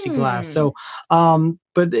the plexiglass. So,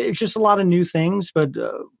 but it's just a lot of new things, but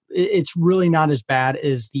it's really not as bad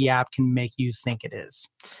as the app can make you think it is.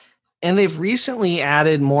 And they've recently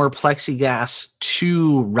added more plexiglass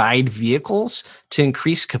to ride vehicles to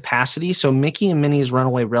increase capacity. So Mickey and Minnie's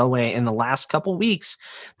Runaway Railway, in the last couple weeks,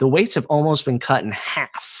 the waits have almost been cut in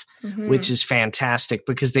half, which is fantastic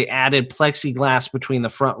because they added plexiglass between the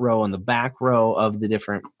front row and the back row of the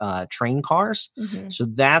different train cars. So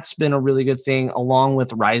that's been a really good thing, along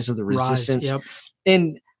with Rise of the Resistance.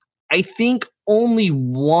 And I think only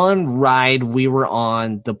one ride we were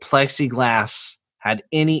on, the plexiglass had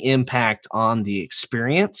any impact on the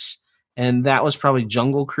experience, and that was probably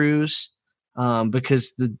Jungle Cruise,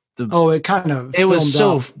 because it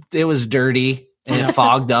was dirty and it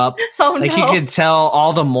fogged up. You could tell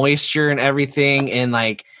all the moisture and everything, and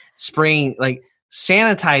like spraying, like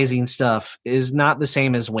sanitizing stuff is not the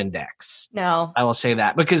same as Windex. No. I will say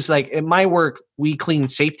that because like at my work, we clean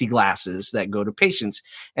safety glasses that go to patients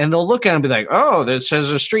and they'll look at them and be like, oh, that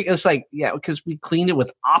says a streak. It's like, yeah, because we cleaned it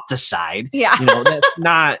with Opticide. Yeah. That's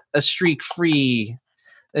not a streak free.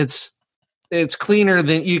 It's cleaner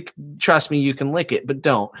than you trust me. You can lick it, but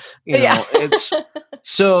don't, it's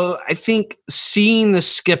so I think seeing the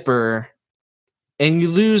skipper and you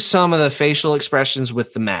lose some of the facial expressions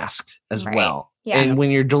with the mask as well. Yeah. And when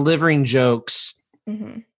you're delivering jokes,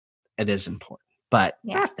 it is important, but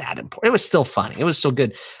not that important. It was still funny. It was still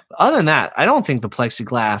good. But other than that, I don't think the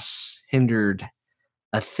plexiglass hindered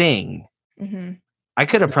a thing. I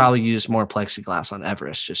could have probably used more plexiglass on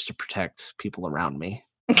Everest just to protect people around me.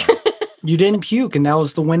 You didn't puke, and that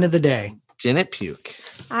was the win of the day. Didn't puke.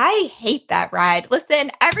 I hate that ride.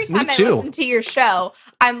 Listen, every time I listen to your show,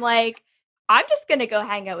 I'm like, I'm just going to go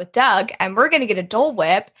hang out with Doug, and we're going to get a Dole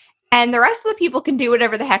Whip. And the rest of the people can do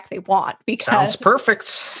whatever the heck they want because sounds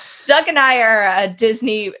perfect. Doug and I are a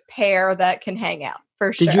Disney pair that can hang out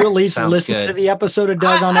for sure. Did you at least listen to the episode of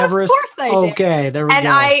Doug on Everest? Of course I did. Okay, there we go. And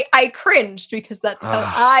I cringed because that's how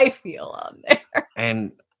I feel on there.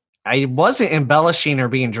 And I wasn't embellishing or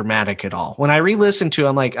being dramatic at all. When I re-listened to it,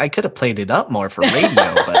 I'm like, I could have played it up more for radio,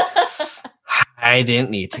 but I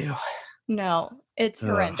didn't need to. No, it's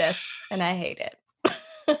horrendous and I hate it.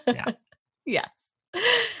 Yeah. Yes.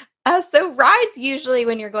 So rides, usually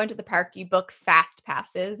when you're going to the park, you book fast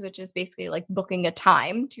passes, which is basically like booking a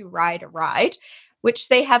time to ride a ride, which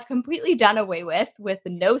they have completely done away with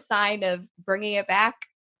no sign of bringing it back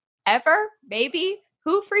ever. Maybe.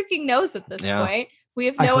 Who freaking knows at this point? We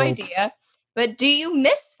have no idea. But do you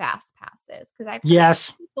miss fast passes? Because I've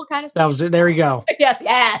heard people kind of say that was it. There you go.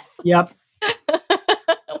 Yes. Yep.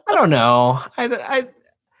 I don't know. I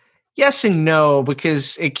yes and no,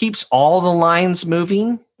 because it keeps all the lines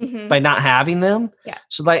moving by not having them. Yeah.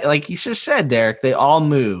 So like you just said, Derek, they all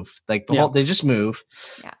move. Like the whole, they just move.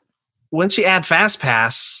 Yeah. Once you add fast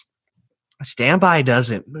pass, standby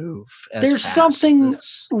doesn't move. There's something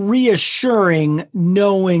reassuring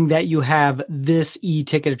knowing that you have this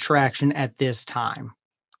e-ticket attraction at this time.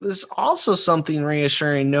 There's also something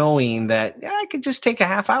reassuring knowing that I could just take a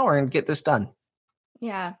half hour and get this done.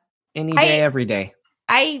 Yeah. Any day, every day.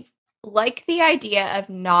 I like the idea of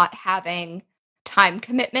not having time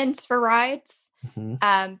commitments for rides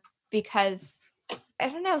because, I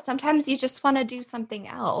don't know, sometimes you just want to do something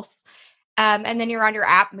else. And then you're on your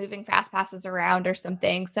app moving fast passes around or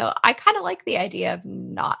something. So I kind of like the idea of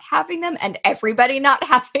not having them and everybody not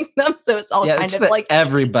having them. So it's all kind of like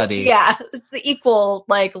everybody. Yeah. It's the equal,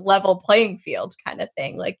 like level playing field kind of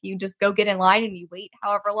thing. Like you just go get in line and you wait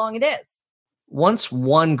however long it is. Once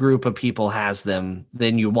one group of people has them,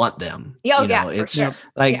 then you want them. It's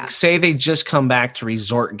say they just come back to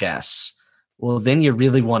resort guests. Well, then you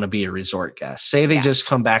really want to be a resort guest. Say they just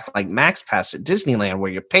come back like Max Pass at Disneyland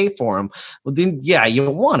where you pay for them. Well, then,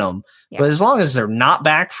 you want them. Yeah. But as long as they're not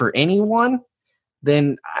back for anyone,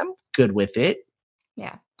 then I'm good with it.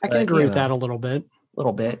 Yeah. I can agree with that a little bit.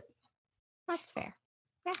 That's fair.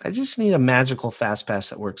 Yeah. I just need a magical fast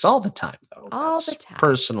pass that works all the time, though. All the time.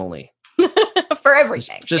 Personally. For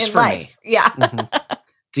everything. Just for life. me. Yeah.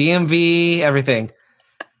 DMV, everything.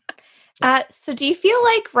 So do you feel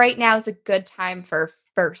like right now is a good time for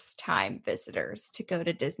first-time visitors to go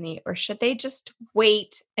to Disney, or should they just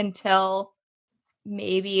wait until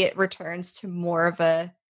maybe it returns to more of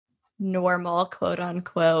a normal,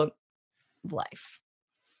 quote-unquote, life?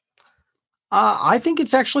 I think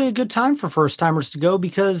it's actually a good time for first-timers to go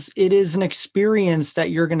because it is an experience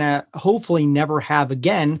that you're going to hopefully never have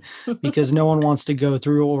again because no one wants to go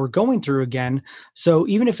through or going through again. So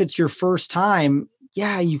even if it's your first time,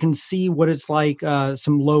 you can see what it's like,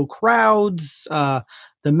 some low crowds,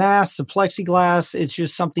 the masks, the plexiglass. It's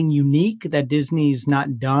just something unique that Disney's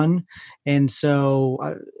not done. And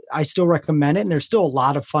so I still recommend it. And there's still a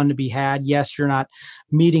lot of fun to be had. Yes, you're not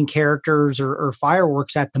meeting characters or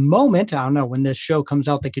fireworks at the moment. I don't know, when this show comes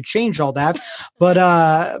out, they could change all that.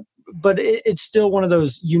 But it's still one of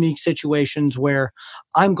those unique situations where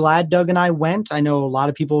I'm glad Doug and I went. I know a lot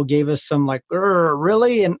of people gave us some like,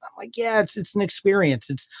 really? And I'm like, yeah, it's an experience.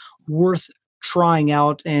 It's worth trying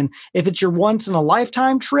out. And if it's your once in a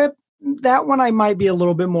lifetime trip, that one I might be a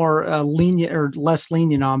little bit more lenient or less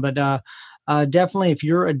lenient on. But definitely if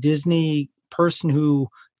you're a Disney person who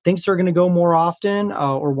thinks they're going to go more often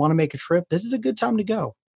or want to make a trip, this is a good time to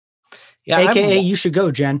go. Yeah, AKA you should go,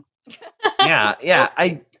 Jen. Yeah.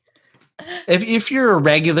 If you're a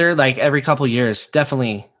regular, like every couple of years,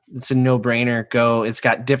 definitely it's a no-brainer. Go. It's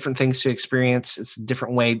got different things to experience. It's a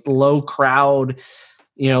different way. Low crowd.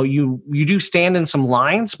 You do stand in some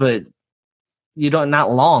lines, but not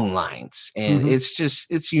long lines, and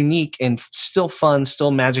it's unique and still fun,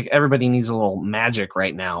 still magic. Everybody needs a little magic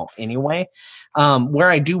right now anyway. Where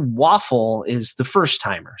I do waffle is the first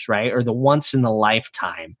timers, right? Or the once in a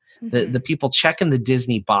lifetime, the people checking the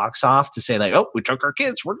Disney box off to say like, oh, we took our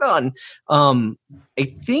kids, we're done. I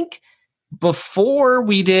think before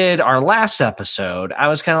we did our last episode, I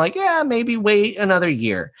was kind of like, yeah, maybe wait another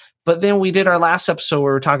year. But then we did our last episode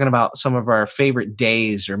where we were talking about some of our favorite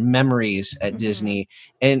days or memories at Disney,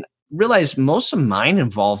 and realized most of mine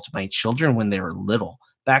involved my children when they were little,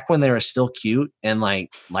 back when they were still cute and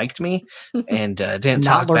liked me and didn't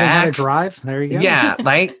Not talk learning back. how to drive. There you go. Yeah,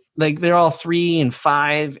 like they're all 3 and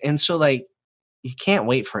 5, and so like you can't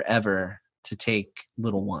wait forever to take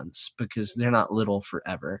little ones because they're not little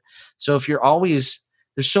forever. So if you're always,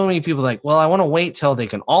 there's so many people like, well, I want to wait till they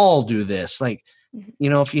can all do this. Like,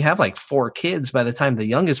 if you have like 4 kids, by the time the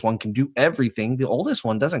youngest one can do everything, the oldest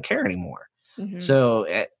one doesn't care anymore.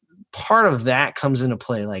 So part of that comes into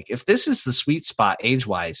play. Like if this is the sweet spot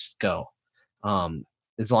age-wise, go.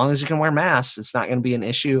 As long as you can wear masks, it's not going to be an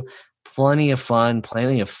issue. Plenty of fun,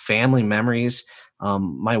 plenty of family memories.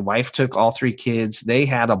 My wife took all 3 kids. They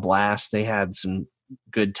had a blast. They had some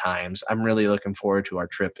good times. I'm really looking forward to our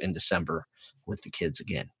trip in December with the kids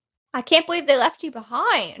again. I can't believe they left you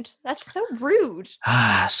behind. That's so rude.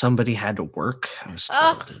 Somebody had to work. I was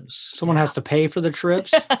told. Someone has to pay for the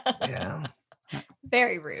trips. Yeah.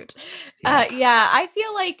 Very rude. Yeah, I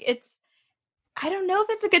feel like I don't know if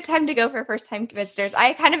it's a good time to go for first-time visitors.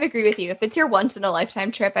 I kind of agree with you. If it's your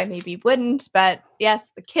once-in-a-lifetime trip, I maybe wouldn't. But yes,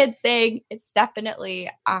 the kid thing, it's definitely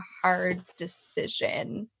a hard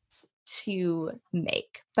decision to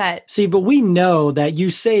make. But see, but we know that you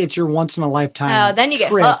say it's your once-in-a-lifetime then you get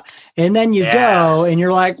trip, hooked. and then you go, and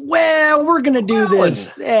you're like, well, we're going to do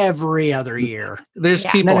this every other year. There's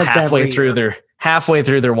people halfway through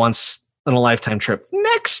their once-in-a-lifetime trip.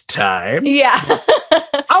 Next time. Yeah.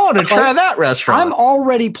 I want to try that restaurant. I'm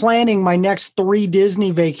already planning my next 3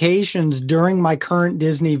 Disney vacations during my current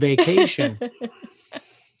Disney vacation.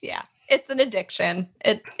 Yeah, it's an addiction.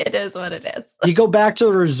 It is what it is. You go back to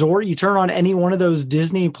the resort, you turn on any one of those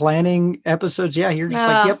Disney planning episodes. Yeah, you're just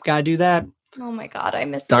like, yep, gotta do that. Oh my God, I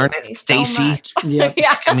miss Darn Disney it, Stacy. So Yep.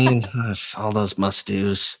 Yeah. I mean, all those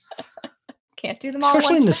must-dos. Can't do them all.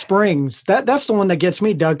 Especially in the springs. That's the one that gets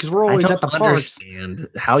me, Doug, because we're always at the parks. Understand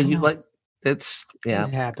how you like. It's It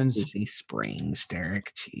happens. Disney Springs,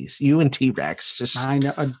 Derek. Jeez, you and T-Rex just. I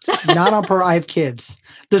know. Not on per. I have kids.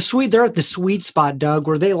 They're at the sweet spot, Doug,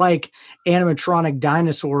 where they like animatronic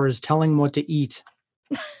dinosaurs telling them what to eat.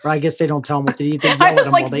 Or I guess they don't tell them what to eat. They yell I was at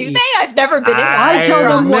them like, while do eat. they? I've never been in. I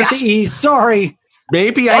tell them what to eat. Sorry.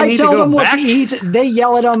 Maybe I need to tell go them back. what to eat. They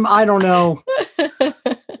yell at them. I don't know.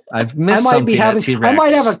 I've missed something at T-Rex. I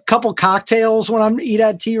might have a couple cocktails when I'm eat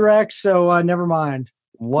at T-Rex, so never mind.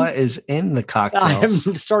 What is in the cocktails?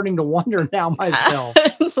 I'm starting to wonder now myself.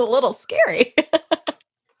 It's a little scary.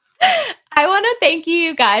 I want to thank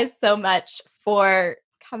you guys so much for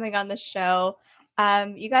coming on the show.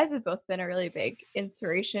 You guys have both been a really big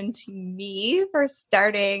inspiration to me for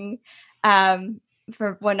starting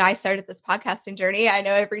for when I started this podcasting journey. I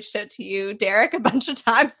know I've reached out to you, Derek, a bunch of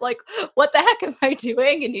times, like, what the heck am I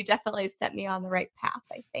doing? And you definitely set me on the right path,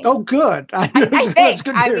 I think. Oh, good. I think.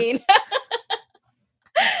 I mean,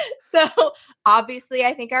 so obviously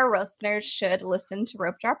I think our listeners should listen to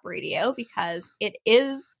Rope Drop Radio because it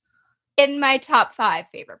is in my top 5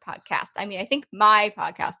 favorite podcasts. I mean, I think my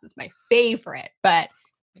podcast is my favorite, but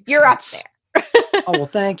you're up there. Oh, well,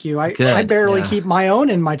 thank you. I barely keep my own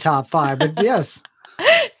in my top 5, but yes.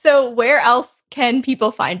 So where else can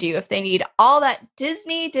people find you if they need all that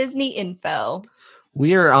Disney info?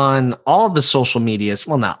 We are on all the social medias.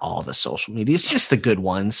 Well, not all the social medias, just the good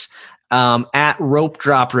ones. At Rope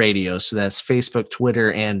Drop Radio. So that's Facebook,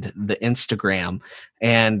 Twitter, and the Instagram.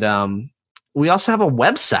 And we also have a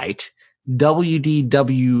website,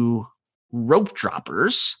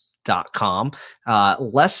 www.ropedroppers.com.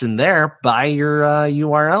 Lesson there by your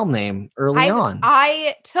URL name early on.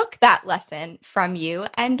 I took that lesson from you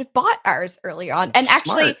and bought ours early on and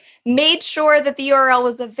actually made sure that the URL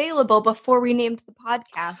was available before we named the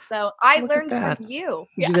podcast. So I learned from you.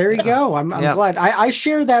 Yeah. There you go. I'm glad. I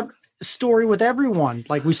share that story with everyone.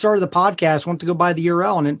 Like we started the podcast, went to go buy the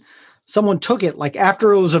URL, and someone took it like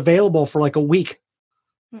after it was available for like a week.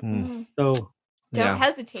 So don't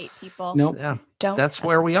hesitate, people. Nope. Yeah. Don't. That's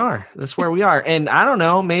where we are. That's where we are. And I don't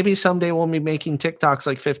know, maybe someday we'll be making TikToks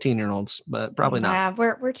like 15-year-olds, but probably not.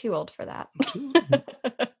 Yeah, we're too old for that.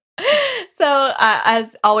 So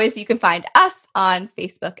as always, you can find us on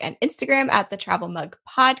Facebook and Instagram at the Travel Mug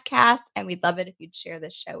Podcast. And we'd love it if you'd share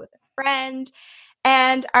this show with a friend.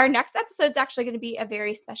 And our next episode is actually going to be a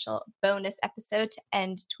very special bonus episode to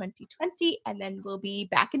end 2020. And then we'll be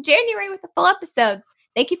back in January with a full episode.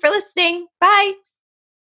 Thank you for listening. Bye.